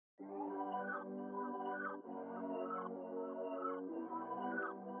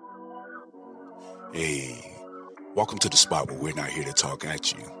Hey, welcome to the spot where we're not here to talk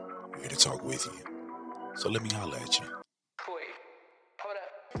at you. We're here to talk with you. So let me holler at you. Wait, hold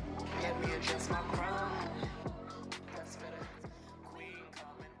up. Let me adjust my crown. That's better. Queen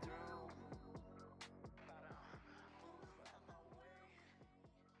coming through.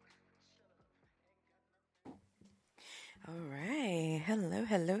 All right.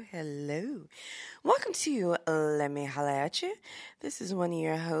 Hello. Welcome to Let Me Holla at You. This is one of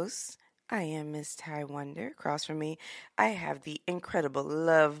your hosts. I am Miss Ty Wonder. Across from me, I have the incredible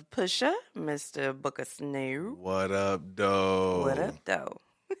love pusher, Mr. Booker Snow. What up, though? What up, though?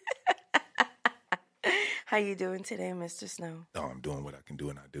 How you doing today, Mr. Snow? Oh, I'm doing what I can do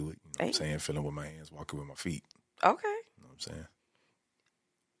and I do it. You know what I'm saying? Feeling with my hands, walking with my feet. Okay. You know what I'm saying?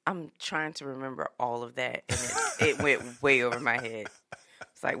 I'm trying to remember all of that, and it went way over my head.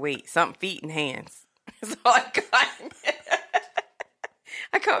 It's like, wait, something feet and hands. That's all I got.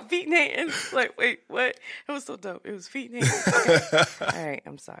 I caught feet and hands. Like, wait, what? It was so dope. It was feet and hands. Okay. All right,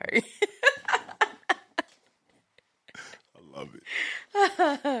 I'm sorry. I love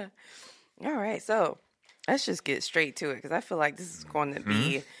it. All right, so let's just get straight to it because I feel like this is going to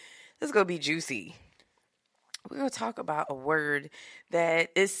be juicy. We're going to talk about a word that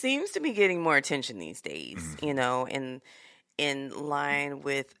it seems to be getting more attention these days, you know, in line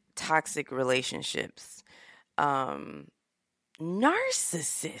with toxic relationships.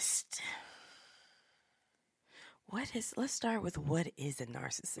 Narcissist. Let's start with what is a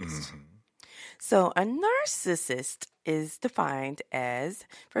narcissist? So a narcissist is defined as,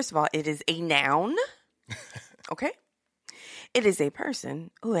 first of all, it is a noun. Okay. It is a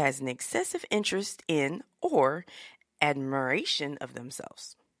person who has an excessive interest in or admiration of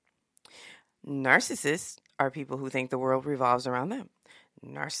themselves. Narcissists are people who think the world revolves around them.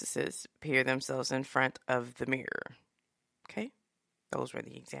 Narcissists peer themselves in front of the mirror. Okay? Those were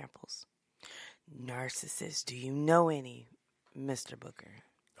the examples. Narcissists, do you know any, Mr. Booker?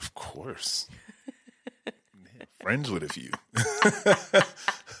 Of course. Friends with a few.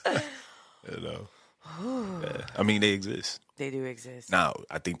 You know. Yeah. I mean, they exist. They do exist. Now,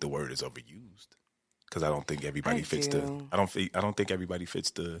 I think the word is overused because I don't think everybody fits I don't think everybody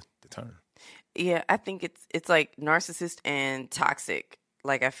fits the term. Yeah, I think it's like narcissist and toxic.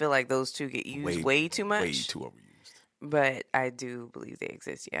 Like I feel like those two get used way too much. Way too overused. But I do believe they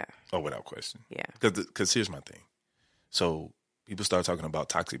exist, yeah. Oh, without question. Yeah. Because here's my thing. So people start talking about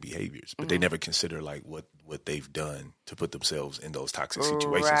toxic behaviors, but they never consider like what they've done to put themselves in those toxic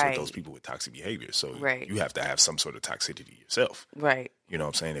situations with those people with toxic behaviors. So you have to have some sort of toxicity yourself. Right. You know what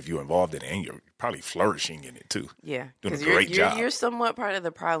I'm saying? If you're involved in it and you're probably flourishing in it too. Yeah. Doing a great job. You're somewhat part of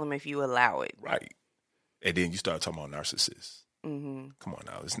the problem if you allow it. Right. And then you start talking about narcissists. Come on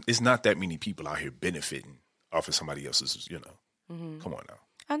now. It's not that many people out here benefiting off of somebody else's, you know. Come on now.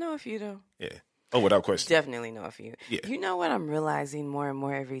 I know a few though. Yeah. Oh, without question. Definitely know a few. Yeah. You know what I'm realizing more and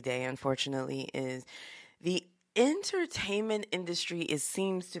more every day, unfortunately, is the entertainment industry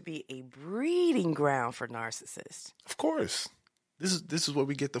seems to be a breeding ground for narcissists. Of course. This is where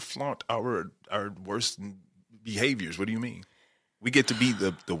we get to flaunt our worst behaviors. What do you mean? We get to be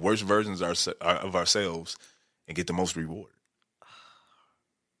the worst versions of ourselves and get the most reward.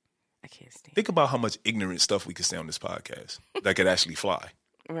 I can't stand. Think about how much ignorant stuff we could say on this podcast that could actually fly.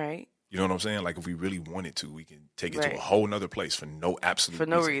 Right. You know what I'm saying? Like if we really wanted to, we can take it to a whole nother place for no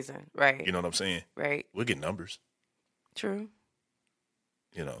reason. Right. You know what I'm saying? Right. We'll get numbers. True.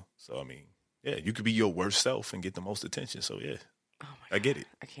 You know, so I mean, yeah, you could be your worst self and get the most attention. So yeah, I get it.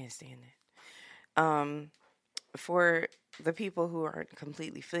 I can't stand it. For the people who aren't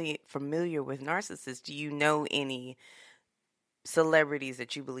completely familiar with narcissists, do you know any celebrities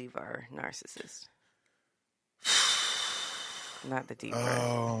that you believe are narcissists? Not the deep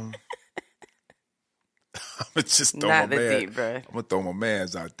breath. I'm just not the deep breath. I'm gonna throw my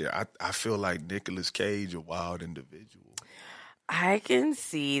mans out there. I feel like Nicolas Cage, a wild individual. I can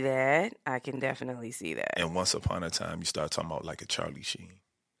see that. I can definitely see that. And once upon a time, you start talking about like a Charlie Sheen.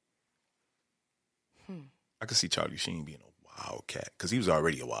 I could see Charlie Sheen being a wild cat because he was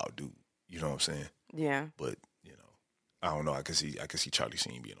already a wild dude. You know what I'm saying? Yeah. But you know, I don't know. I could see Charlie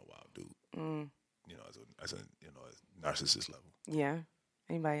Sheen being a wild dude. You know, as a narcissist level. Yeah.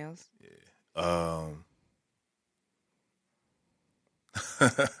 Anybody else? Yeah.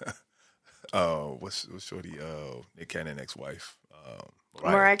 What's Shorty? Nick Cannon ex-wife.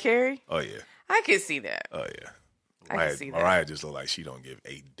 Mariah Carey? Oh yeah. I can see that. Oh yeah. I can see that. Mariah just look like she don't give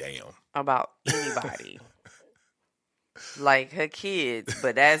a damn about anybody. Like her kids,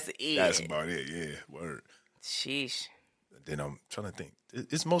 but that's it. That's about it, yeah. Word. Sheesh. Then I'm trying to think.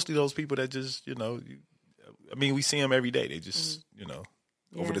 It's mostly those people that just, you know, I mean, we see them every day. They just, you know,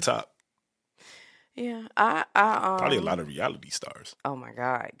 over the top. Yeah, probably a lot of reality stars. Oh my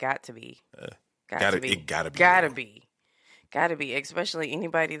God, got to be. It gotta be, especially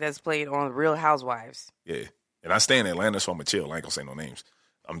anybody that's played on Real Housewives. Yeah, and I stay in Atlanta, so I'm gonna chill. I ain't gonna say no names.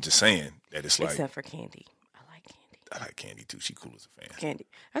 I'm just saying that it's like, except for Candy. I like Candy too. She cool as a fan. Candy.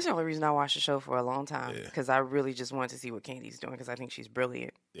 That's the only reason I watched the show for a long time, because I really just wanted to see what Candy's doing, because I think she's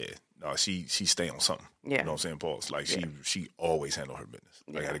brilliant. Yeah, no, she stay on something. Yeah, you know what I'm saying, Paul. Like she always handle her business.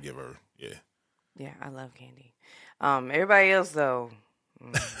 I gotta give her. Yeah, I love Candy. Everybody else though.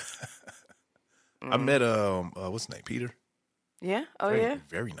 I met what's his name, Peter. Yeah.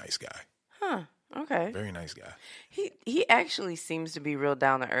 Very nice guy. Huh. Okay. Very nice guy. He actually seems to be real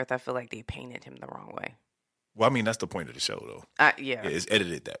down to earth. I feel like they painted him the wrong way. Well, I mean, that's the point of the show, though. Yeah, it's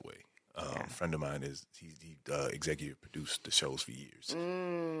edited that way. A friend of mine he executive produced the shows for years,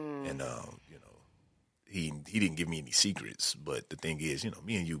 and he didn't give me any secrets. But the thing is,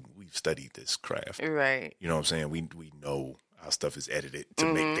 me and you, we've studied this craft, right? You know what I'm saying? We know how stuff is edited to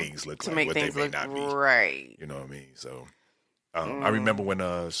make things look like what they may not be, right? You know what I mean? So I remember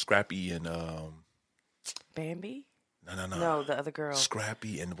when Scrappy and Bambi. No, the other girl.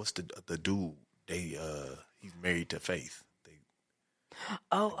 Scrappy and what's the dude? He's married to Faith.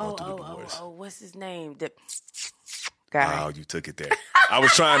 What's his name? The guy. Oh, you took it there. I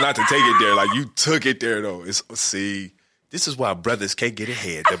was trying not to take it there. Like, you took it there, though. This is why brothers can't get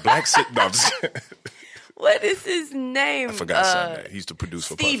ahead. The black What is his name? I forgot something. He used to produce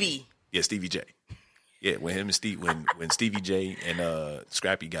for Stevie. Puffy. Yeah, Stevie J. Yeah, when Stevie J and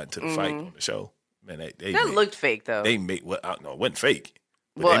Scrappy got into the fight on the show, man, that looked fake though. They made no, it wasn't fake.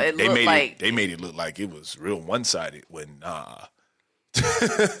 But they made it look like it was real one sided. When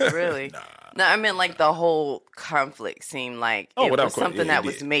really? Nah. No, I meant like the whole conflict seemed like it was something that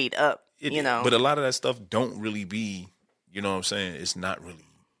was made up. But a lot of that stuff don't really be. You know what I'm saying? It's not really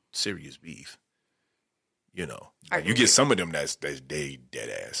serious beef. Like you get some of them that's they dead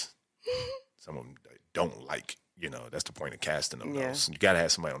ass. Some of them don't like. That's the point of casting them. Yeah. You gotta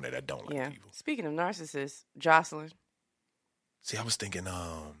have somebody on there that don't like people. Speaking of narcissists, Jocelyn. See, I was thinking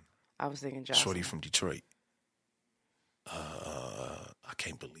Jocelyn. Shorty from Detroit. I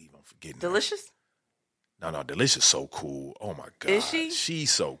can't believe I'm forgetting. Delicious? Her. No, Delicious so cool. Oh my God. Is she?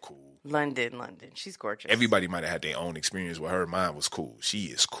 She's so cool. London. She's gorgeous. Everybody might have had their own experience with her. Mine was cool. She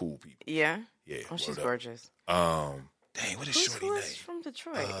is cool, people. Yeah? Yeah. Oh, she's gorgeous. Dang, what is Shorty name? Who's from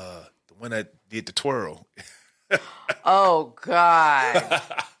Detroit? The one that did the twirl. Oh, God.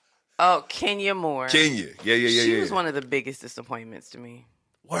 Oh, Kenya Moore. Kenya. Yeah. She was one of the biggest disappointments to me.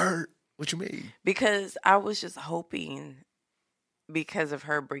 Word? What you mean? Because I was just hoping, because of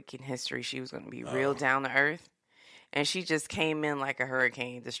her breaking history, she was going to be real down to earth. And she just came in like a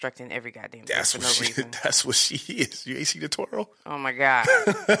hurricane, destructing every goddamn thing for no reason. That's what she is. You ain't see the twirl? Oh, my God.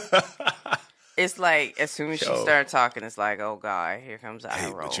 It's like, as soon as she started talking, it's like, oh, God, here comes the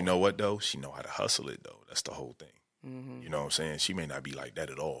eye roll. But you know what, though? She know how to hustle it, though. That's the whole thing. Mm-hmm. You know what I'm saying? She may not be like that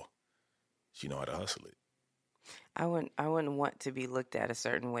at all. She know how to hustle it. I wouldn't want to be looked at a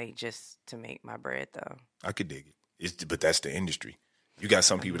certain way just to make my bread, though. I could dig it. But that's the industry. You got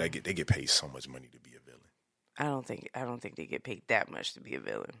some people that get paid so much money to be a villain. I don't think they get paid that much to be a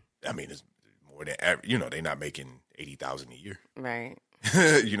villain. I mean, it's more than average. They're not making $80,000 a year, right?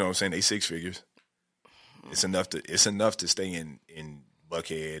 You know what I'm saying? They six figures. It's enough to stay in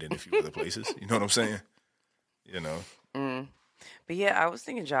Buckhead and a few other places. You know what I'm saying? But yeah, I was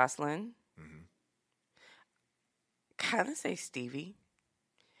thinking Jocelyn. Mm-hmm. Kind of say Stevie,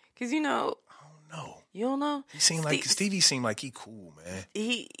 because I don't know. You don't know? Stevie seemed like he cool, man.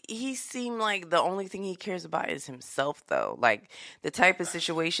 He seemed like the only thing he cares about is himself, though. Like the type of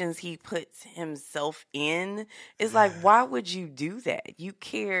situations he puts himself in is like, why would you do that? You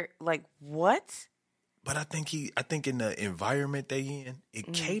care, like what? But I think in the environment they in,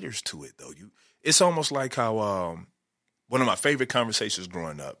 it caters to it though. It's almost like how one of my favorite conversations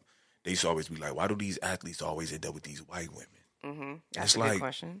growing up, they used to always be like, why do these athletes always end up with these white women? Mm-hmm. That's a good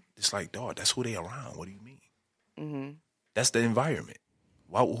question. It's like, dog, that's who they around. What do you mean? Mm-hmm. That's the environment.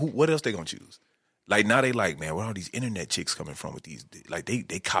 What else they gonna choose? Like now they like, man, where are these internet chicks coming from with these? Like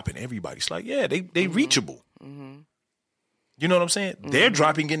they copping everybody. It's like, yeah, they reachable. Mm-hmm. You know what I'm saying? Mm-hmm. They're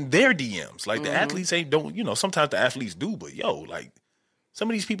dropping in their DMs. Like the athletes sometimes the athletes do, but like some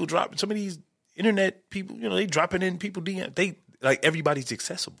of these people some of these internet people, they dropping in people DM. They like everybody's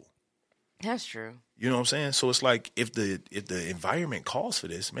accessible. That's true. You know what I'm saying? So it's like if the environment calls for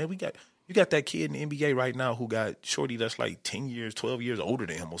this, man, you got that kid in the NBA right now who got shorty that's like 10 years, 12 years older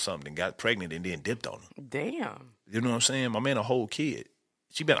than him or something, and got pregnant and then dipped on him. Damn. You know what I'm saying? My man, a whole kid.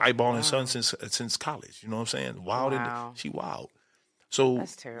 She been eyeballing son since college. You know what I'm saying? Wild. Wow. She wild. So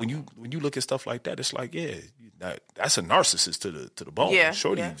when you look at stuff like that, it's like, yeah, that's a narcissist to the bone. Yeah,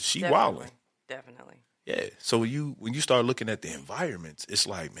 Shorty, yeah, she definitely, wilding. Definitely. Yeah. So when you start looking at the environments, it's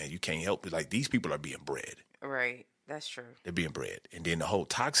like, man, you can't help it. Like, these people are being bred. Right. That's true. They're being bred. And then the whole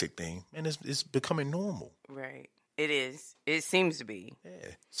toxic thing, man, it's becoming normal. Right. It is. It seems to be. Yeah.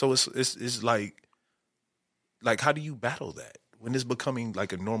 So it's like how do you battle that when it's becoming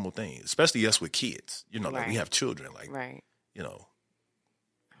like a normal thing? Especially us with kids. You know, like we have children. Like, you know,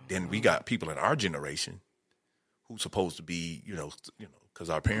 then we got people in our generation who's supposed to be, you know, because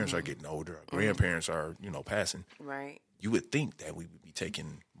our parents are getting older, our grandparents are, you know, passing. Right. You would think that we would be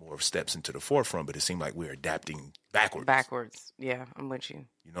taking more steps into the forefront, but it seemed like we're adapting backwards. Backwards. Yeah, I'm with you.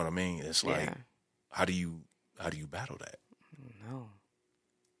 You know what I mean? It's like, how do you battle that? No.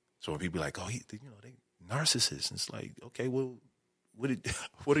 So when people are like, oh, they narcissists, it's like, okay, well, what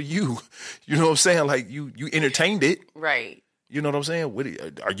are you? You know what I'm saying? Like, you entertained it. Right. You know what I'm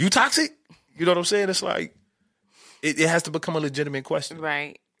saying? Are you toxic? You know what I'm saying? It's like, it has to become a legitimate question.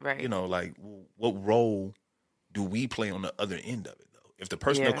 Right, right. You know, like, what role do we play on the other end of it, though? If the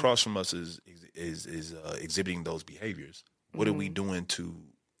person across from us is exhibiting those behaviors, what are we doing to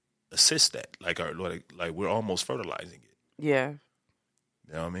assist that? Like we're almost fertilizing it. Yeah.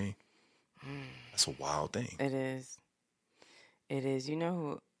 You know what I mean? That's a wild thing. It is. It is. You know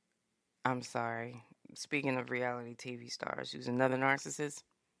who? I'm sorry. Speaking of reality TV stars, who's another narcissist?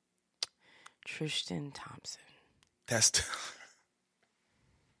 Tristan Thompson.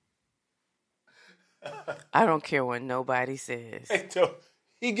 I don't care what nobody says. Hey,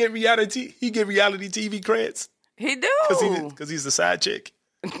 he get reality TV creds. He do because he's the side chick.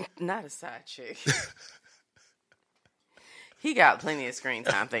 Not a side chick. He got plenty of screen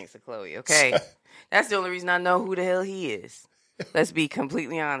time thanks to Chloe. Okay, that's the only reason I know who the hell he is. Let's be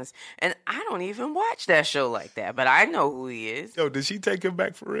completely honest. And I don't even watch that show like that, but I know who he is. Yo, did she take him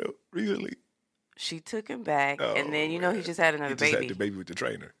back for real recently? She took him back, and then he just had another baby. He just had the baby with the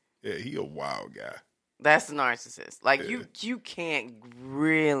trainer. Yeah, he a wild guy. That's the narcissist. Like you can't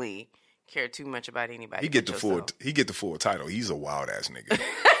really care too much about anybody. He get the full title. He's a wild ass nigga.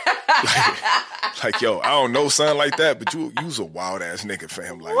 like yo, I don't know something like that, but you's a wild ass nigga,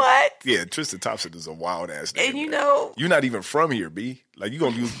 fam. Like, what? Yeah, Tristan Thompson is a wild ass nigga. And you know, you're not even from here, B. Like you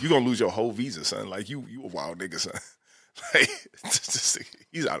gonna lose your whole visa, son. Like you a wild nigga, son. Like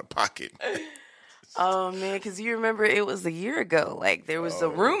he's out of pocket. Oh man, because you remember it was a year ago. Like there was the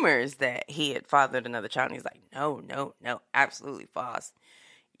rumors that he had fathered another child. And he's like, no, absolutely false.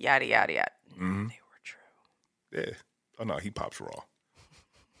 Yada yada yada. Mm-hmm. They were true. Yeah. Oh no, he pops raw.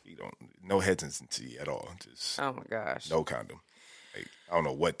 He don't no hesitancy at all. Just oh my gosh, no condom. Like, I don't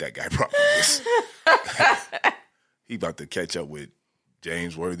know what that guy problem is. He about to catch up with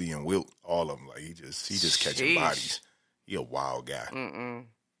James Worthy and Wilt, all of them. Like he just catching bodies. He a wild guy. Mm-mm.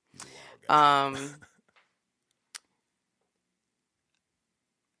 He's a wild guy.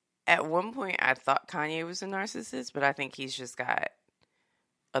 At one point, I thought Kanye was a narcissist, but I think he's just got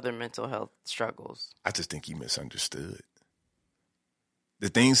other mental health struggles. I just think he misunderstood. The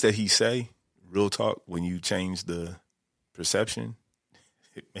things that he say, real talk, when you change the perception,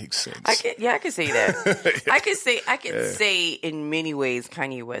 it makes sense. I can say that. I can say in many ways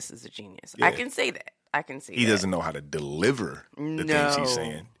Kanye West is a genius. Yeah. I can say that. He doesn't know how to deliver the things he's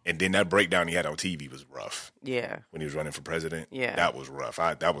saying. And then that breakdown he had on TV was rough. Yeah. When he was running for president. Yeah. That was rough.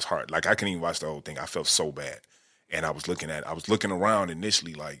 That was hard. Like I couldn't even watch the whole thing. I felt so bad. And I was looking around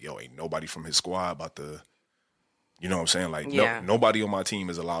initially like, yo, ain't nobody from his squad about to, you know what I'm saying? Like nobody on my team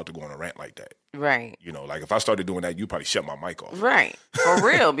is allowed to go on a rant like that. Right. You know, like if I started doing that, you'd probably shut my mic off. Right. For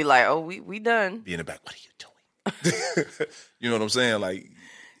real. Be like, oh, we done. Be in the back, what are you doing? You know what I'm saying? Like,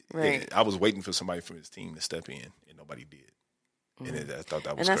 right. I was waiting for somebody from his team to step in, and nobody did. And I thought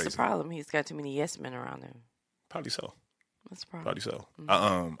that was crazy. And that's the problem. He's got too many yes men around him. Probably so. That's the problem. Probably so.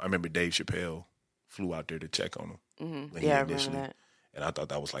 Mm-hmm. I remember Dave Chappelle flew out there to check on him. Mm-hmm. When he initially, that. And I thought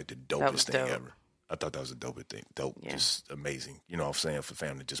that was like the dopest thing ever. I thought that was a dope thing. Dope. Yeah. Just amazing. You know what I'm saying? For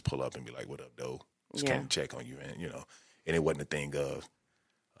family to just pull up and be like, what up, dope? Just came to check on you, man. You know, and it wasn't a thing of,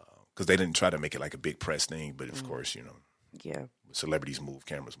 because they didn't try to make it like a big press thing, but of course, you know. Yeah. Celebrities move,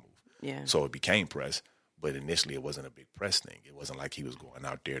 cameras move. Yeah. So it became press, but initially it wasn't a big press thing. It wasn't like he was going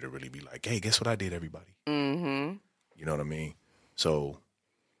out there to really be like, hey, guess what I did, everybody? Mm-hmm. You know what I mean? So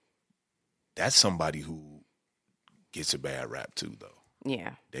that's somebody who gets a bad rap too, though.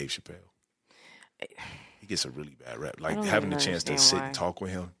 Yeah. Dave Chappelle. He gets a really bad rap. Like having the chance to sit and talk with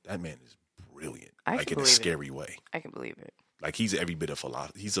him, that man is brilliant. Like in a scary way. I can believe it. Like he's every bit of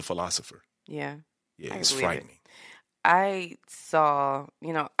he's a philosopher. Yeah. Yeah, it's frightening. I saw,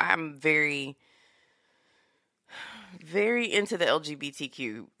 I'm very, very into the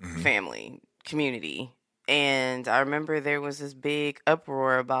LGBTQ family community. And I remember there was this big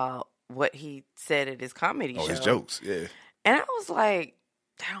uproar about what he said at his comedy show. Oh, his jokes, yeah. And I was like,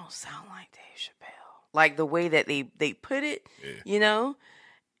 that don't sound like Dave Chappelle. Like the way that they put it, you know?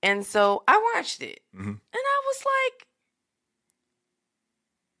 And so I watched it. And I was like,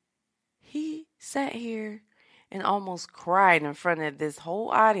 he sat here and almost cried in front of this whole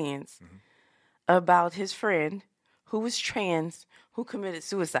audience about his friend who was trans who committed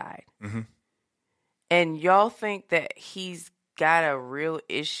suicide. And y'all think that he's got a real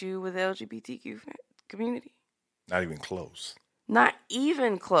issue with the LGBTQ community? Not even close. Not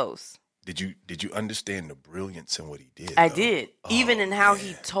even close. Did you understand the brilliance in what he did? I did. Even in how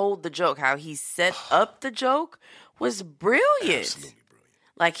he told the joke, how he set up the joke was brilliant. Absolutely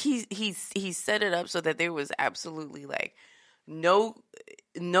brilliant. Like he set it up so that there was absolutely like no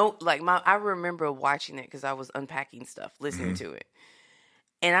like I remember watching it because I was unpacking stuff, listening to it.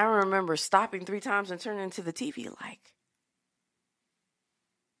 And I remember stopping 3 times and turning to the TV like,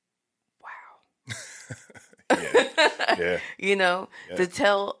 wow. Yeah. You know, to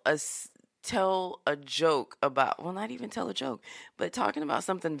tell a joke about, well, not even tell a joke, but talking about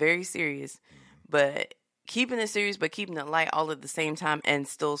something very serious, but keeping it serious, but keeping it light all at the same time and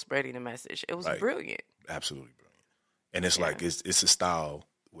still spreading a message. It was brilliant. Absolutely brilliant. And it's like, it's a style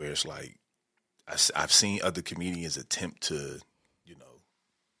where it's like, I've seen other comedians attempt to,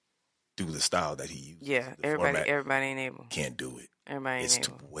 do the style that he uses. Yeah, everybody ain't able. Can't do it. Everybody ain't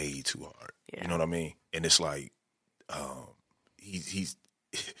able. It's way too hard. Yeah. You know what I mean? And it's like,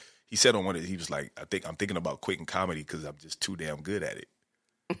 he said on one of it, he was like, I'm thinking about quitting comedy because I'm just too damn good at it.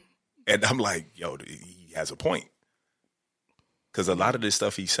 And I'm like, yo, he has a point. Because a lot of this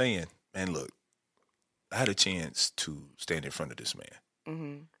stuff he's saying, man, look, I had a chance to stand in front of this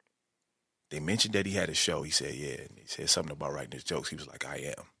man. They mentioned that he had a show. He said, yeah. And he said something about writing his jokes. He was like,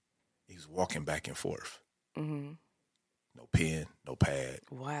 I am. He was walking back and forth. No pen, no pad.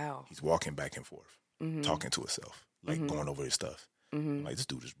 Wow. He's walking back and forth, talking to himself, like going over his stuff. I'm like, this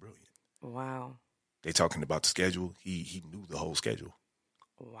dude is brilliant. Wow. They talking about the schedule. He knew the whole schedule.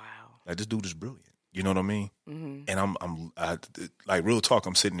 Wow. Like, this dude is brilliant. You know what I mean? And I like, real talk,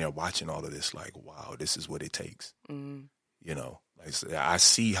 I'm sitting there watching all of this like, wow, this is what it takes. You know, like, I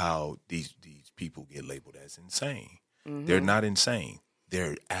see how these people get labeled as insane. They're not insane.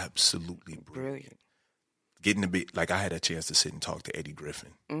 They're absolutely brilliant. Getting to be, like, I had a chance to sit and talk to Eddie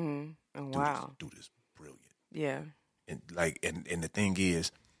Griffin. Oh, wow. Dude is brilliant. Yeah. And like, and the thing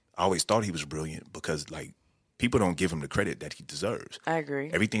is, I always thought he was brilliant because, like, people don't give him the credit that he deserves. I agree.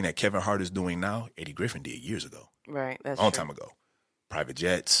 Everything that Kevin Hart is doing now, Eddie Griffin did years ago. Right. That's long true. time ago. Private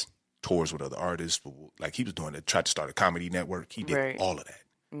jets, tours with other artists. Like, he was doing it, tried to start a comedy network. He did all of that.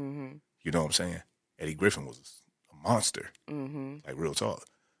 You know what I'm saying? Eddie Griffin was a monster. Like, real talk.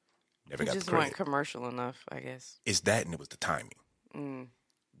 Never got the credit. Just weren't commercial enough, I guess. It's that, and it was the timing.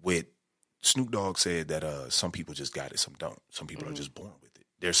 With Snoop Dogg said that some people just got it, some don't. Some people are just born with it.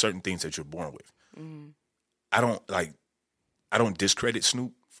 There are certain things that you're born with. I don't discredit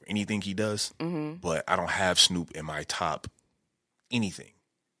Snoop for anything he does, but I don't have Snoop in my top anything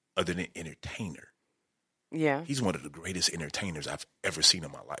other than entertainer. Yeah. He's one of the greatest entertainers I've ever seen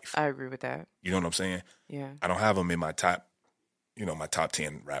in my life. I agree with that. You know what I'm saying? Yeah. I don't have him in my top, my top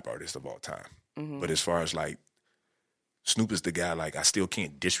 10 rap artists of all time. But as far as, like, Snoop is the guy, like, I still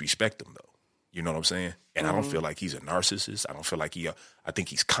can't disrespect him, though. You know what I'm saying? And I don't feel like he's a narcissist. I don't feel like I think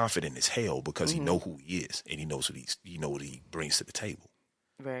he's confident as hell because he know who he is and he knows what he brings to the table.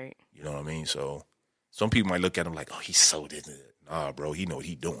 Right. You know what I mean? So some people might look at him like, oh, he's so different. Nah, bro, he know what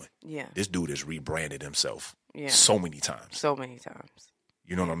he doing. Yeah. This dude has rebranded himself so many times. So many times.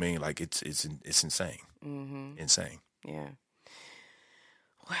 You know what I mean? Like, it's insane. Insane. Yeah.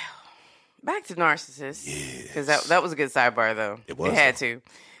 Well, back to Narcissist. Yeah. Because that was a good sidebar, though. It was. It had to.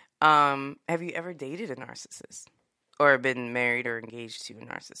 Have you ever dated a narcissist? Or been married or engaged to a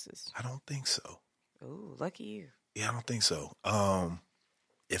narcissist? I don't think so. Ooh, lucky you. Yeah, I don't think so.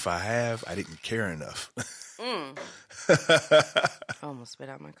 If I have, I didn't care enough. I almost spit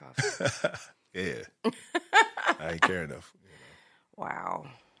out my coffee. Yeah. I didn't care enough. Wow.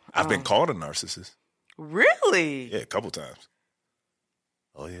 I've been called a narcissist. Really? Yeah, a couple times.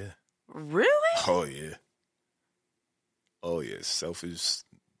 Oh, yeah. Really? Oh, yeah. Oh, yeah. Selfish.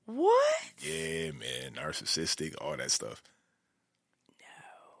 What? Yeah, man. Narcissistic, all that stuff.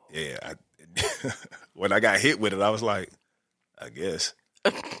 No. Yeah. When I got hit with it, I was like, I guess.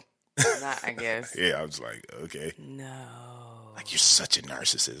 Not, I guess. Yeah, I was like, okay. No. Like, you're such a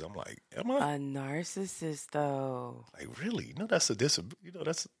narcissist. I'm like, am I? A narcissist, though. Like, really? No, that's a that's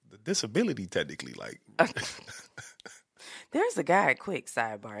the disability technically. Like, There's a guy, quick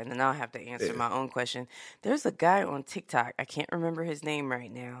sidebar, and then I'll have to answer my own question. There's a guy on TikTok, I can't remember his name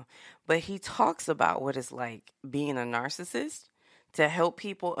right now, but he talks about what it's like being a narcissist to help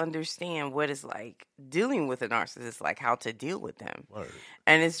people understand what it's like dealing with a narcissist, like how to deal with them. Word.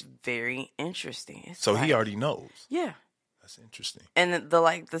 And it's very interesting. It's so he already knows. Yeah. That's interesting. And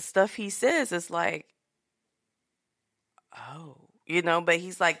the stuff he says is like, oh, but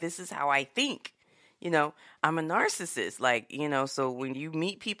he's like, this is how I think. I'm a narcissist. Like, so when you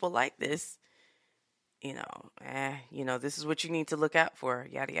meet people like this, this is what you need to look out for.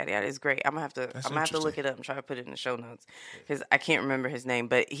 Yada, yada, yada. It's great. I'm going to have to look it up and try to put it in the show notes because I can't remember his name,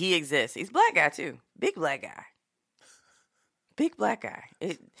 but he exists. He's a black guy too. Big black guy. Big black guy.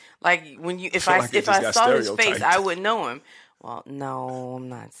 If I saw his face, I would know him. Well, no, I'm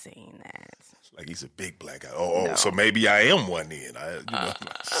not saying that. Like he's a big black guy. No. So maybe I am one then.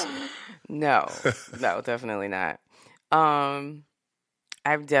 No, definitely not.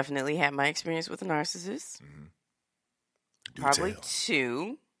 I've definitely had my experience with a narcissist. Mm-hmm. Probably tell.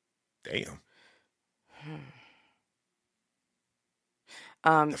 2. Damn.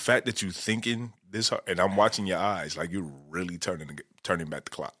 The fact that you're thinking this hard, and I'm watching your eyes, like you're really turning back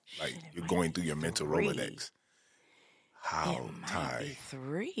the clock. Like you're going through your mental 3. Rolodex. How Ty?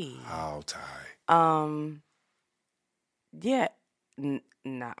 3. How Ty? Yeah,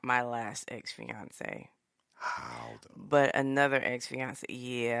 not my last ex-fiance. How though? But another ex-fiance.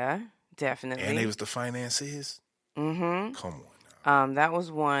 Yeah, definitely. And it was the finances? Mm-hmm. Come on now. That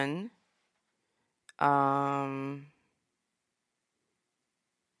was one. I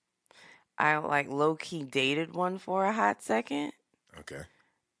low-key dated one for a hot second. Okay.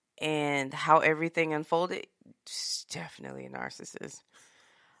 And how everything unfolded, definitely a narcissist.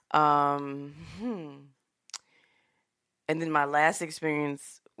 And then my last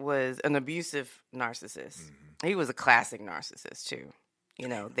experience was an abusive narcissist. Mm-hmm. He was a classic narcissist too. I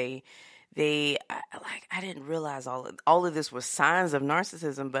didn't realize all of this was signs of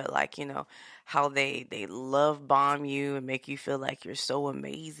narcissism, but how they love bomb you and make you feel like you're so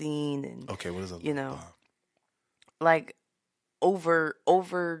amazing and okay, what is a bomb? Like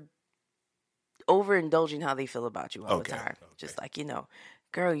overindulging how they feel about you all the time. Okay. Just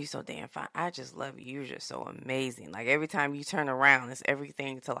girl, you so damn fine. I just love you. You're just so amazing. Like every time you turn around, it's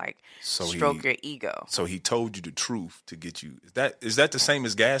everything to stroke your ego. So he told you the truth to get you. Is that the same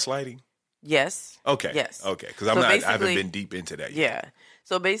as gaslighting? Yes. Okay. Yes. Okay. Because I haven't been deep into that yet. Yeah.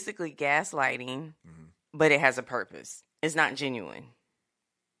 So basically, gaslighting, but it has a purpose. It's not genuine.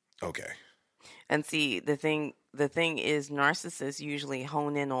 Okay. And see, the thing is, narcissists usually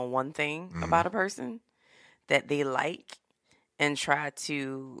hone in on one thing about a person that they like, and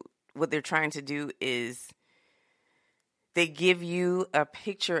what they're trying to do is they give you a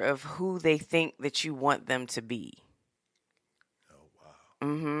picture of who they think that you want them to be. Oh, wow.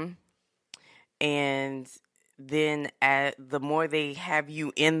 Mm-hmm. And then the more they have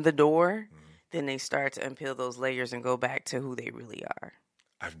you in the door, then they start to unpeel those layers and go back to who they really are.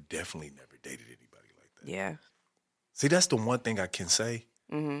 I've definitely never dated anybody like that. Yeah. See, that's the one thing I can say.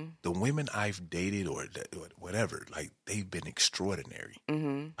 Mm-hmm. The women I've dated or whatever, they've been extraordinary.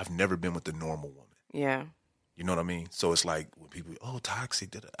 Mm-hmm. I've never been with the normal woman. Yeah. You know what I mean? So it's like when people,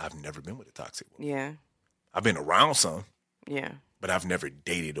 toxic. I've never been with a toxic woman. Yeah. I've been around some. Yeah. But I've never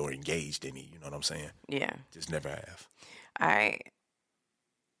dated or engaged any. You know what I'm saying? Yeah. Just never have.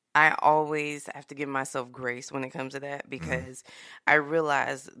 I always have to give myself grace when it comes to that because I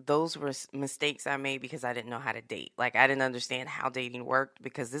realized those were mistakes I made because I didn't know how to date. Like, I didn't understand how dating worked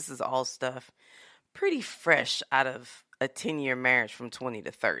because this is all stuff pretty fresh out of a 10-year marriage from 20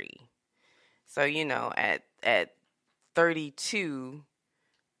 to 30. So, at 32,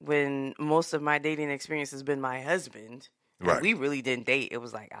 when most of my dating experience has been my husband, right. We really didn't date. It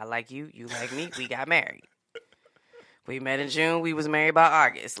was like, I like you, you like me, we got married. We met in June. We was married by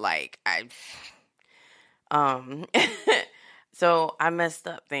August. So I messed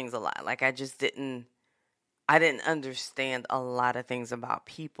up things a lot. Like I didn't understand a lot of things about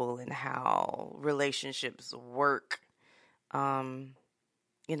people and how relationships work. So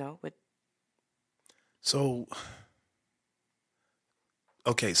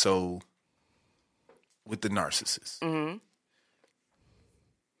with the narcissist. Mm-hmm.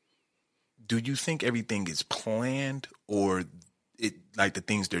 Do you think everything is planned or the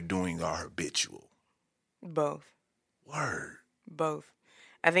things they're doing are habitual? Both. Word. Both.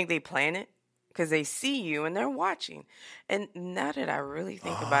 I think they plan it because they see you and they're watching. And now that I really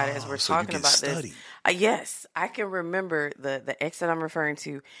think about it as we're talking about this, yes, I can remember the ex that I'm referring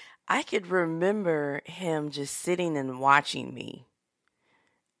to. I could remember him just sitting and watching me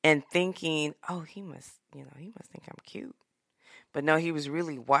and thinking, oh, he must think I'm cute. But no, he was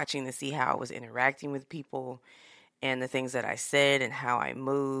really watching to see how I was interacting with people and the things that I said and how I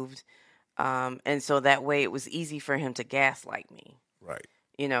moved. And so that way it was easy for him to gaslight me. Right.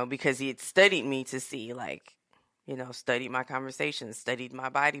 You know, because he had studied me to see, like, you know, studied my conversations, studied my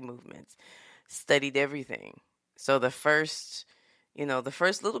body movements, studied everything. So the first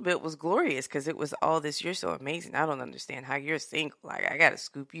little bit was glorious because it was all this, you're so amazing. I don't understand how you're single. Like, I got to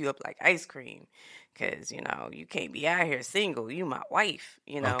scoop you up like ice cream because, you know, you can't be out here single. You my wife,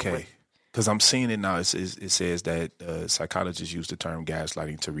 you know. Okay. Because I'm seeing it now. It says that psychologists use the term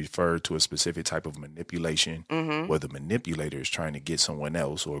gaslighting to refer to a specific type of manipulation where the manipulator is trying to get someone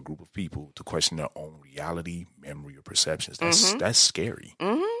else or a group of people to question their own reality, memory, or perceptions. That's scary.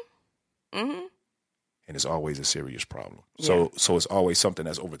 And it's always a serious problem. Yeah. So it's always something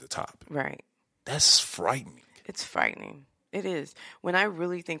that's over the top. Right. That's frightening. It's frightening. It is. When I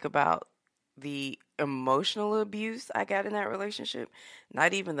really think about the emotional abuse I got in that relationship,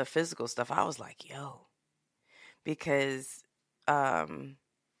 not even the physical stuff, I was like, yo. Because,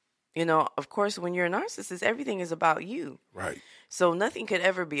 you know, of course, when you're a narcissist, everything is about you. Right. So nothing could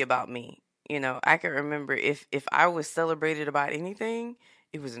ever be about me. You know, I can remember if I was celebrated about anything,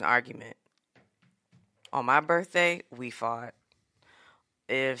 it was an argument. On my birthday, we fought.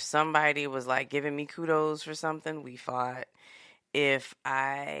 If somebody was like giving me kudos for something, we fought. If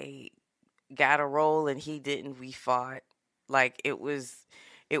I got a role and he didn't, we fought. Like, it was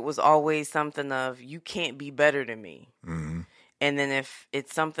always something of, you can't be better than me. Mm-hmm. And then if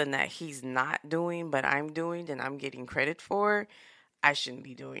it's something that he's not doing but I'm doing and I'm getting credit for, I shouldn't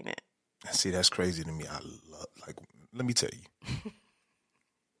be doing it. See, that's crazy to me. Let me tell you,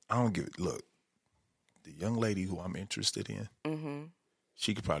 I don't give it. Look, the young lady who I'm interested in,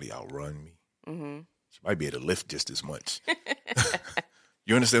 she could probably outrun me. She might be able to lift just as much.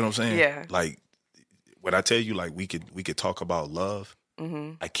 You understand what I'm saying? Yeah. Like, when I tell you, like, we could talk about love,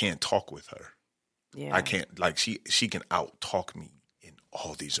 I can't talk with her. Yeah. I can't, like, she can out-talk me in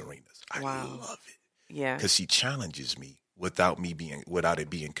all these arenas. I love it. Yeah. Because she challenges me without it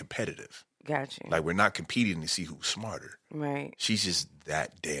being competitive. Gotcha. Like, we're not competing to see who's smarter. Right. She's just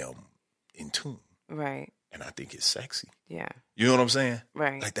that damn in tune. Right. And I think it's sexy. Yeah. You know what I'm saying?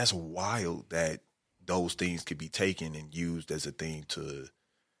 Right. Like, that's wild that those things could be taken and used as a thing to,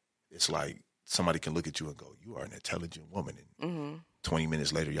 it's like somebody can look at you and go, you are an intelligent woman. And 20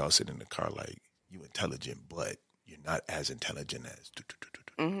 minutes later, y'all sit in the car like, you intelligent, but you're not as intelligent as,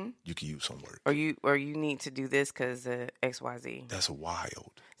 you can use some work. Or you need to do this because XYZ. That's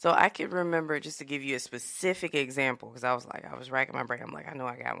wild. So I can remember, just to give you a specific example, because I was racking my brain. I'm like, I know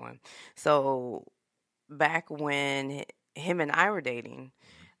I got one. So back when him and I were dating,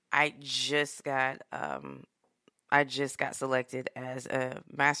 I just got selected as a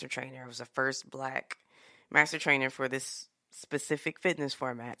master trainer. I was the first Black master trainer for this specific fitness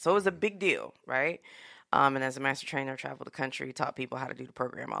format. So it was a big deal, right? And as a master trainer, I traveled the country, taught people how to do the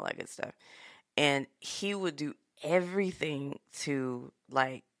program, all that good stuff. And he would do everything to,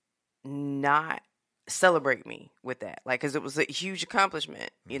 like, not celebrate me with that, like, because it was a huge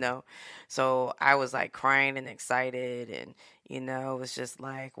accomplishment, you know. So I was like crying and excited, and you know, it was just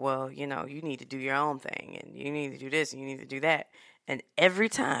like, well, you know, you need to do your own thing, and you need to do this, and you need to do that. And every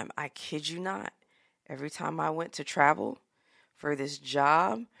time, I kid you not, every time I went to travel for this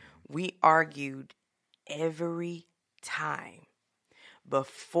job, we argued every time.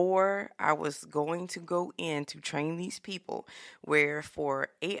 Before I was going to go in to train these people, where for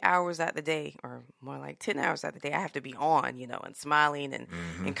 8 hours out the day, or more like 10 hours out the day, I have to be on, you know, and smiling and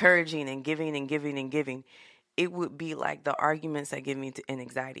encouraging and giving and giving and giving, it would be like the arguments that give me an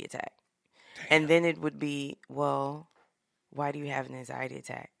anxiety attack. Damn. And then it would be, well, why do you have an anxiety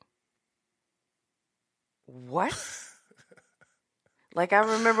attack? What? Like, I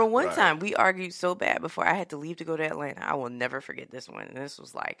remember one time we argued so bad before I had to leave to go to Atlanta. I will never forget this one. And this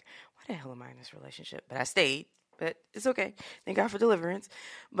was like, why the hell am I in this relationship? But I stayed. But it's okay. Thank God for deliverance.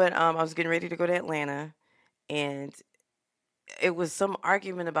 But I was getting ready to go to Atlanta. And it was some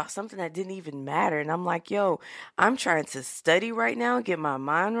argument about something that didn't even matter. And I'm like, yo, I'm trying to study right now, get my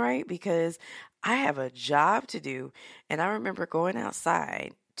mind right, because I have a job to do. And I remember going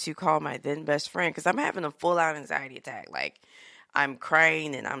outside to call my then best friend, because I'm having a full-out anxiety attack. Like, I'm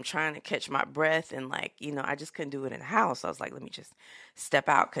crying and I'm trying to catch my breath, and, like, you know, I just couldn't do it in the house. So I was like, let me just step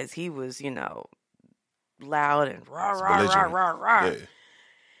out, because he was, you know, loud and rah, rah, rah, rah, rah. Yeah.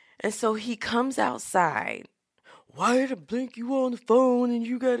 And so he comes outside. Why the blink you on the phone and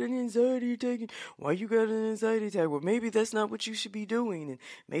you got an anxiety attack? Why you got an anxiety attack? Well, maybe that's not what you should be doing, and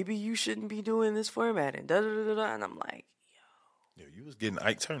maybe you shouldn't be doing this format, and da da da da. And I'm like, yo, you was getting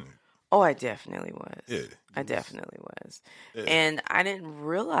Ike Turner. Oh, I definitely was. Yeah. I definitely was. Yeah. And I didn't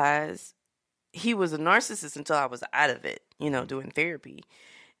realize he was a narcissist until I was out of it, doing therapy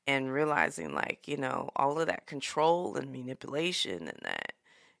and realizing like, all of that control and manipulation and that,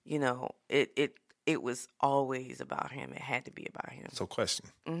 it was always about him. It had to be about him. So question.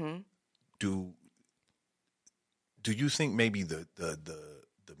 Mm-hmm. Do you think maybe the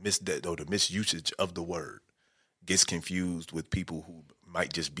misusage of the word gets confused with people who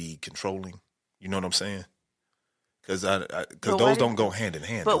might just be controlling? You know what I'm saying? Because those don't go hand in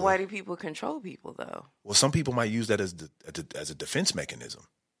hand. But why do people control people though? Well, some people might use that as a defense mechanism.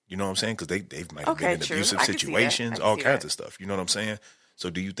 You know what I'm saying? Because they might have been in abusive situations, all kinds of stuff. You know what I'm saying?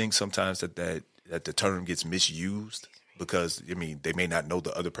 So do you think sometimes that the term gets misused? Because, I mean, they may not know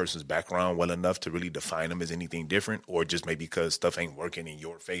the other person's background well enough to really define them as anything different, or just maybe because stuff ain't working in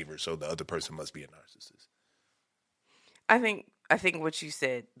your favor, so the other person must be a narcissist. I think what you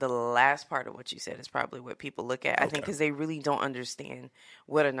said, the last part of what you said is probably what people look at. I think because they really don't understand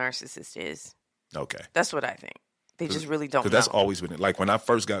what a narcissist is. Okay. That's what I think. They just really don't know. Because that's always been, like, when I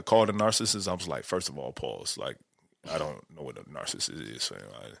first got called a narcissist, I was like, first of all, pause. Like, I don't know what a narcissist is, so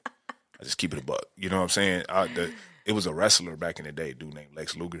I just keep it a buck. You know what I'm saying? It was a wrestler back in the day, a dude named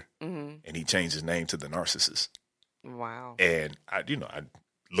Lex Luger, and he changed his name to the Narcissist. Wow. And I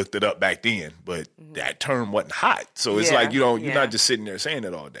looked it up back then, but that term wasn't hot. So it's like, you're not just sitting there saying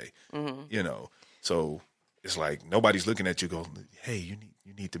it all day, So it's like nobody's looking at you going, hey, you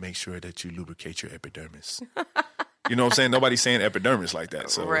need to make sure that you lubricate your epidermis. You know what I'm saying? Nobody's saying epidermis like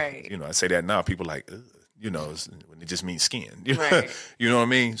that. So, right. I say that now, people are like, ugh. When it just means skin. Right. You know what I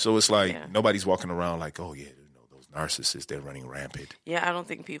mean? So it's like nobody's walking around like, oh, yeah, those narcissists, they're running rampant. Yeah, I don't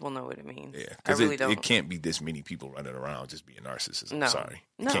think people know what it means. Yeah, because it can't be this many people running around just being narcissists. I'm sorry.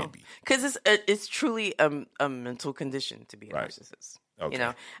 It can't be. Because it's truly a mental condition to be a narcissist.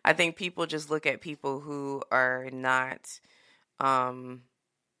 Okay. I think people just look at people who are not,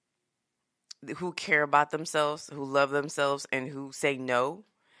 who care about themselves, who love themselves, and who say no.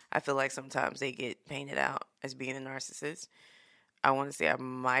 I feel like sometimes they get painted out as being a narcissist. I want to say I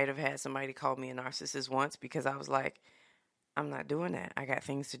might have had somebody call me a narcissist once because I was like, I'm not doing that. I got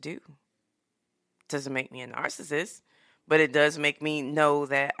things to do. Doesn't make me a narcissist, but it does make me know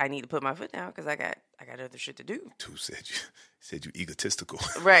that I need to put my foot down because I got other shit to do. Who said you egotistical?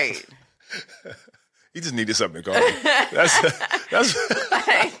 Right. He just needed something to call me. That's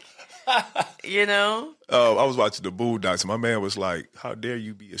like, I was watching the Boondocks, and my man was like, how dare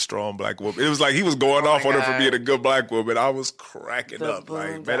you be a strong black woman? It was like he was going off on her for being a good black woman. I was cracking up.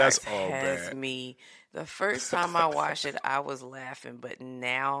 Like, man, that's all bad. The first time I watched it, I was laughing. But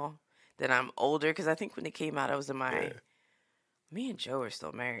now that I'm older, because I think when it came out, I was in my... Me and Joe are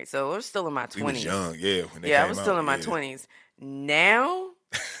still married. So I was still in my 20s. We was young, when they came out. I was still in my 20s. Now,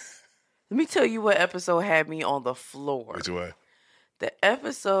 let me tell you what episode had me on the floor. Which one? The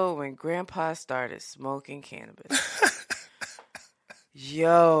episode when Grandpa started smoking cannabis.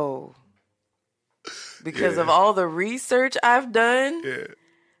 Yo. Because of all the research I've done,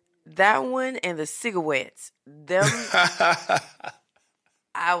 that one and the cigarettes, them,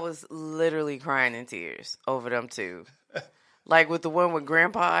 I was literally crying in tears over them two. Like with the one with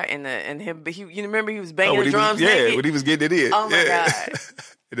Grandpa and him, you remember he was banging the drums naked? When he was getting it in. Oh my God.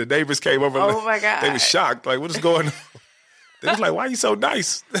 And the neighbors came over. Oh my God. They were shocked. Like, what is going on? They was like, why are you so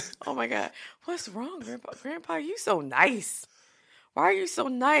nice? Oh my God. What's wrong, Grandpa? Grandpa, you so nice. Why are you so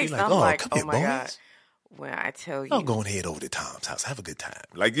nice? Like, I'm like, oh my God. When I tell you. I'm going to head over to Tom's house. Have a good time.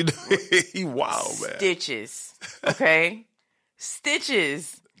 Like, he wild, man. Stitches. Okay?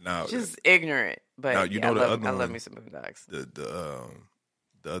 Stitches. Now, just ignorant. But now, the other one. I love me some Boondocks.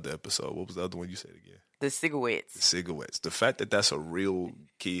 The other episode. What was the other one you said again? The cigarettes. The cigarettes. The fact that that's a real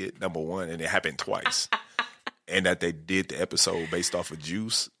kid, number one, and it happened twice. And that they did the episode based off of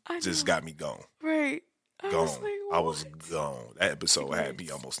Juice just got me gone. Right. I was gone. That episode had me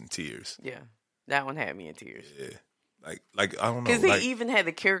almost in tears. Yeah. That one had me in tears. Yeah. Like I don't know. Because they even had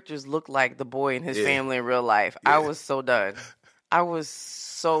the characters look like the boy and his family in real life. Yeah. I was so done. I was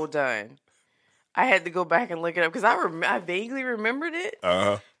so done. I had to go back and look it up because I vaguely remembered it. But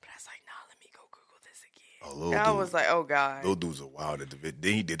I was like, nah, let me go Google this again. I was like, oh God. Those dudes are wild.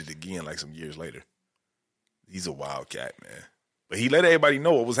 Then he did it again like some years later. He's a wild cat, man. But he let everybody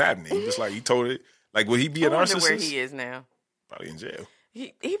know what was happening. He just like, he told it. Like, would he be a narcissist? I wonder where he is now. Probably in jail.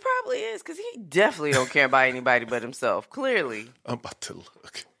 He probably is, because he definitely don't care about anybody but himself, clearly. I'm about to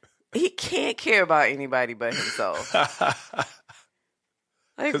look. He can't care about anybody but himself.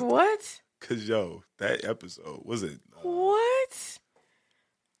 Like, what? Because, that episode, was it? What?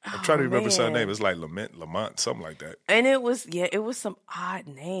 I'm trying to remember son name. It's like Lamont, something like that. And it was some odd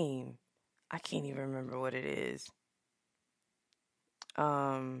name. I can't even remember what it is.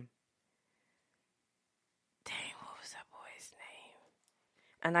 Dang, what was that boy's name?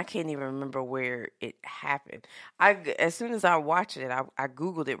 And I can't even remember where it happened. As soon as I watched it, I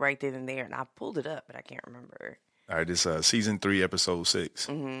Googled it right then and there, and I pulled it up, but I can't remember. All right, this season 3, episode 6.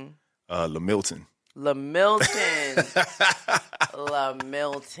 LaMilton. LaMilton.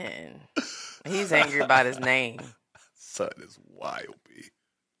 He's angry about his name. Son is wild, B.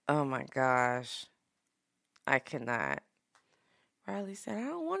 Oh my gosh. I cannot. Riley said, I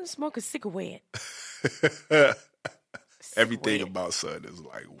don't want to smoke a cigarette. Everything about son is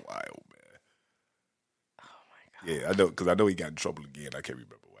like wild, man. Oh my God. Yeah, I know, because I know he got in trouble again. I can't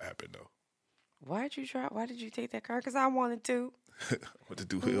remember what happened, though. Why did you take that car? Because I wanted to. I want to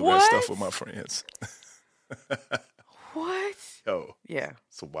do that stuff with my friends. What? Yo. Yeah.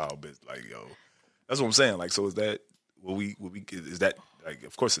 It's a wild bit. Like, yo. That's what I'm saying. Like, so is that is that, like,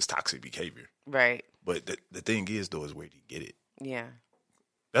 of course it's toxic behavior. Right. But the thing is, though, is where do you get it? Yeah.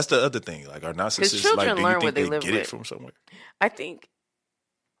 That's the other thing. Like, our narcissists, like, do you think they get it from somewhere? I think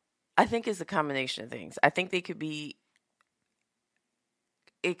it's a combination of things. I think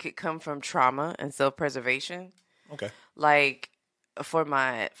it could come from trauma and self-preservation. Okay. Like, for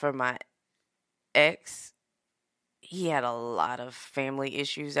my ex, he had a lot of family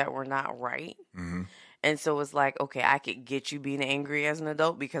issues that were not right. Mm-hmm. And so it's like, okay, I could get you being angry as an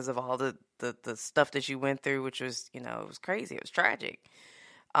adult because of all the stuff that you went through, which was, it was crazy. It was tragic.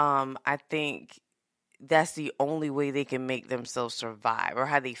 I think that's the only way they can make themselves survive, or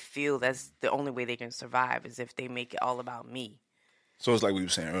how they feel that's the only way they can survive is if they make it all about me. So it's like we were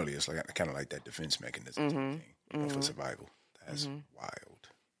saying earlier, it's like kind of like that defense mechanism thing, for survival. That's wild.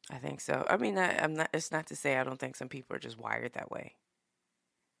 I think so. I mean, it's not to say I don't think some people are just wired that way.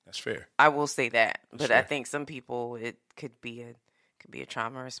 That's fair. I will say that, but fair. I think some people it could be a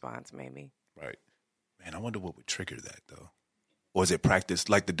trauma response, maybe. Right. Man, I wonder what would trigger that though. Or is it practice?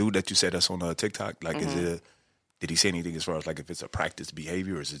 Like the dude that you said that's on TikTok. Like, did he say anything as far as like if it's a practiced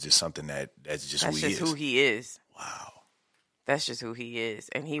behavior, or is it just something that's just who he is? That's just who he is. Wow. That's just who he is,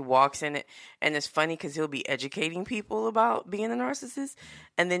 and he walks in it. And it's funny because he'll be educating people about being a narcissist,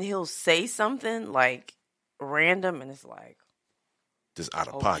 and then he'll say something like random, and it's like, just out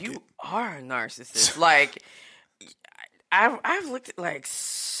of pocket. You are a narcissist. Like, I've looked at like,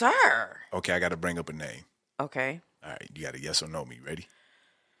 sir. Okay, I got to bring up a name. Okay. All right, you got a yes or no me. Ready?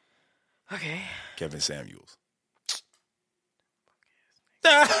 Okay. Kevin Samuels.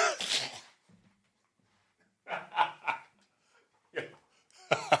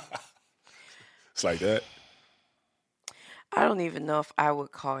 It's like that. I don't even know if I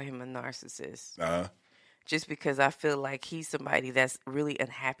would call him a narcissist. Uh-huh. Just because I feel like he's somebody that's really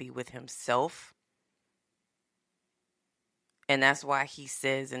unhappy with himself. And that's why he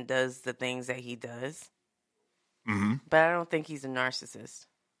says and does the things that he does. Mm-hmm. But I don't think he's a narcissist.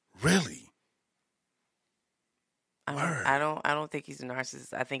 Really? I don't think he's a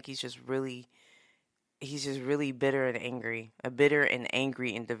narcissist. I think he's just really bitter and angry. A bitter and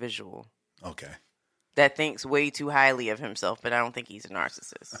angry individual. Okay. That thinks way too highly of himself, but I don't think he's a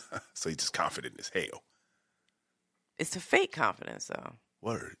narcissist. So he's just confident as hell. It's a fake confidence, though.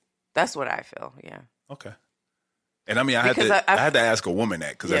 Word. That's what I feel, yeah. Okay. And I mean, I had to ask a woman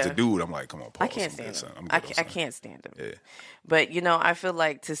that, because as a dude, I'm like, come on, Paul. I can't stand him. I can't stand him. Yeah. But, I feel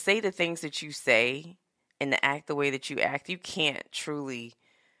like to say the things that you say and to act the way that you act, you can't truly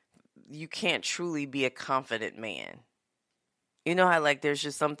be a confident man. You know how, like, there's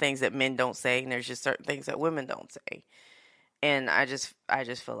just some things that men don't say, and there's just certain things that women don't say. And I just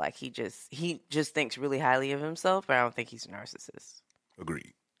feel like he just thinks really highly of himself, but I don't think he's a narcissist.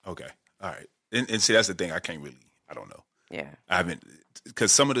 Agreed. Okay. All right. And see, that's the thing. I don't know. Yeah. I haven't,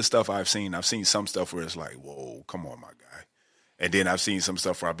 because some of the stuff I've seen some stuff where it's like, whoa, come on, my guy. And then I've seen some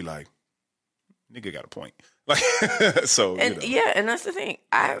stuff where I'll be like, nigga got a point. Like, so, and, yeah, and that's the thing.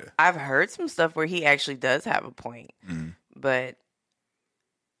 I've heard some stuff where he actually does have a point. Mm-hmm. But,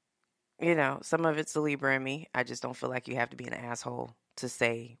 some of it's the Libra in me. I just don't feel like you have to be an asshole to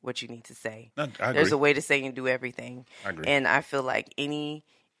say what you need to say. I agree. There's a way to say and do everything. I agree. And I feel like any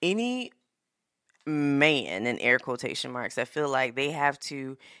man, in air quotation marks, I feel like they have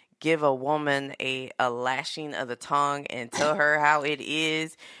to give a woman a lashing of the tongue and tell her how it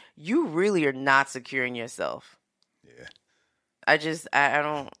is. You really are not secure in yourself. Yeah. I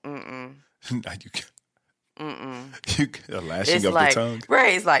don't. No, you can't. A lashing of the tongue?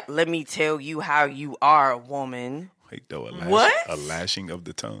 Right. It's like, let me tell you how you are, woman. Wait, though, what? A lashing of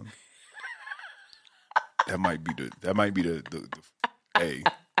the tongue? That might be the hey.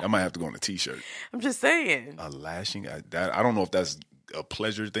 I might have to go on a T-shirt. I'm just saying. A lashing. I don't know if that's a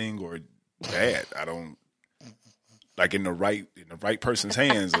pleasure thing or bad. I don't. Like in the right person's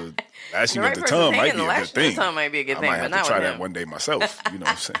hands, a lashing of the tongue might be a good thing. The tongue might be a good thing, I might but have to not try with that him. one day myself. You know what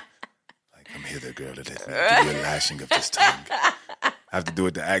I'm saying? Like, come here, there, girl. Let me give you a lashing of this tongue. I have to do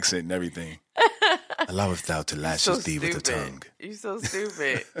it the accent and everything. Alloweth thou to lash thee with the tongue. You're so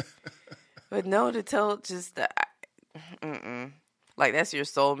stupid. But no, to tell just like that's your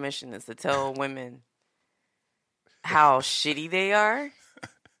sole mission is to tell women how shitty they are.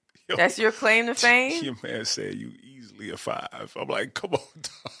 Yo, that's your claim to fame. Your man said you easily a 5. I'm like, come on,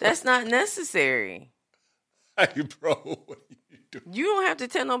 dog. That's not necessary. Hey, bro, what are you doing? You don't have to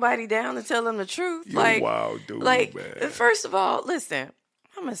tell nobody down to tell them the truth. You're like, wild dude, like, man. First of all, listen.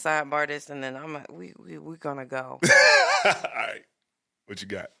 I'm gonna sidebar this, and then we're gonna go. All right, what you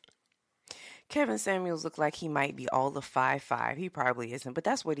got? Kevin Samuels looked like he might be all of 5'5". He probably isn't, but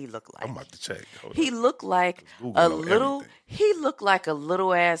that's what he looked like. I'm about to check. He looked like a little. Everything. He looked like a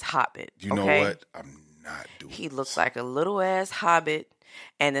little ass hobbit. You know what? I'm not doing. He looks like a little ass hobbit,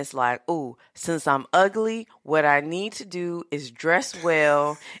 and it's like, ooh, since I'm ugly, what I need to do is dress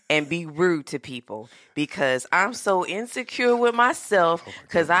well and be rude to people because I'm so insecure with myself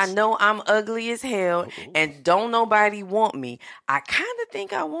because I know I'm ugly as hell and don't nobody want me. I kind of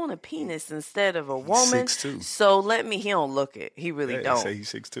think I want a penis instead of a woman. 6'2". So he don't look it. He really don't. Say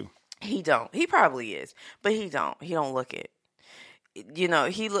he's 6'2". He don't. He probably is, but he don't. He don't look it. You know,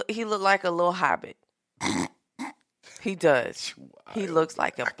 he look like a little hobbit. He does. He looks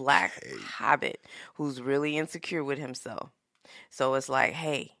like a black hobbit who's really insecure with himself. So it's like,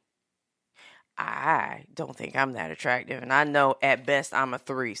 hey, I don't think I'm that attractive. And I know at best I'm a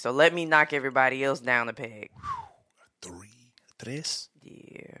 3. So let me knock everybody else down a peg. A 3? 3?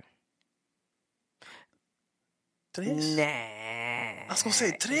 Yeah. 3? Nah. I was going to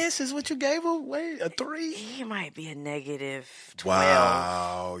say, 3 is what you gave him? Wait, a 3? He might be a -12.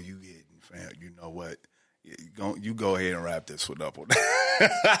 Wow, you getting, fam. You know what? You go ahead and wrap this one up on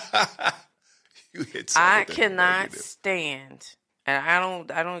that. I cannot stand, and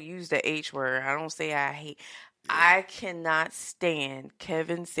I don't use the H word. I don't say I hate. Yeah. I cannot stand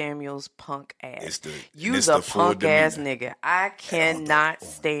Kevin Samuels' punk ass. You's a punk ass nigga. I cannot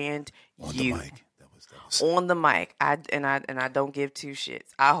stand you. On the mic, I don't give 2 shits.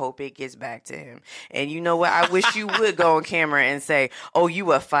 I hope it gets back to him. And you know what? I wish you would go on camera and say, "Oh,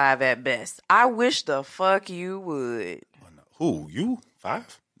 you a 5 at best." I wish the fuck you would. Who, you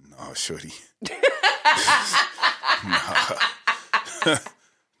 5? No, shorty.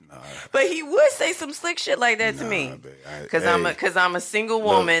 Nah. But he would say some slick shit like that to me, because I'm a single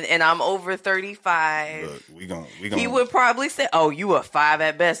woman and I'm over 35. Look, we gon'. He would probably say, "Oh, you a 5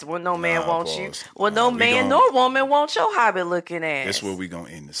 at best." Well, no man wants you. Well, no man nor woman wants your hobbit looking ass. That's where we gonna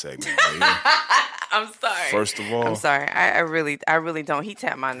end the segment. Right? I'm sorry. First of all, I'm sorry. I really don't. He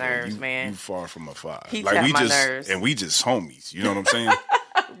tapped my nerves, man. You far from a 5. He tapped my nerves, and we just homies. You know what I'm saying?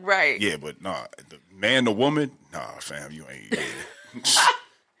 Right. Yeah, but nah, the man, the woman, nah, fam, you ain't. Yeah.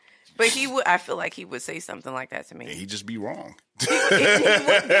 But he would. I feel like he would say something like that to me. And he'd just be wrong. He would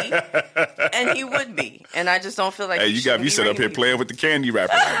be, and he would be. And I just don't feel like. Hey, you got me set up here playing with the candy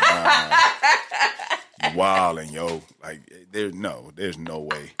wrapper. Like, nah, you wildin', yo. Like, there's no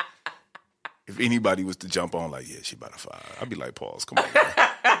way. If anybody was to jump on, like, yeah, she about a 5, I'd be like, pause. Come on,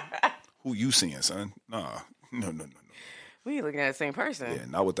 man. Who you seeing, son? Nah, no. We looking at the same person. Yeah,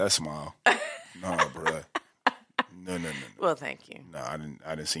 not with that smile. Nah, bruh. No. Well, thank you. No, I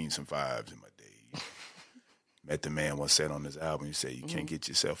didn't seen some 5s in my day. Met the man once said on his album, he said, you can't get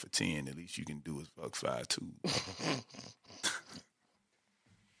yourself a 10, at least you can do is fuck 5 too.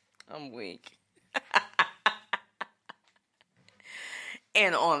 I'm weak.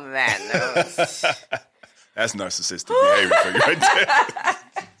 And on that note. That's narcissistic behavior for you right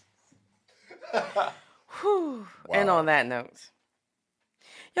there. Whew. Wow. And on that note.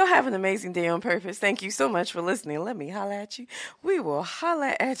 Y'all have an amazing day on purpose. Thank you so much for listening. Let me holla at you. We will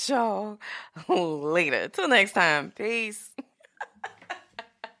holla at y'all later. Till next time. Peace.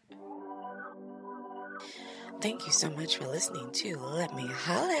 Thank you so much for listening to Let Me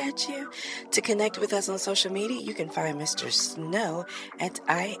Holla at You. To connect with us on social media, you can find Mr. Snow at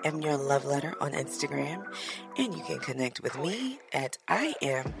I Am Your Love Letter on Instagram. And you can connect with me at I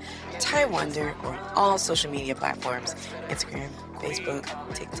Am Ty Wonder on all social media platforms, Instagram, Facebook,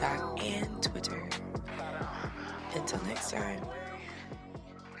 TikTok, and Twitter. Until next time.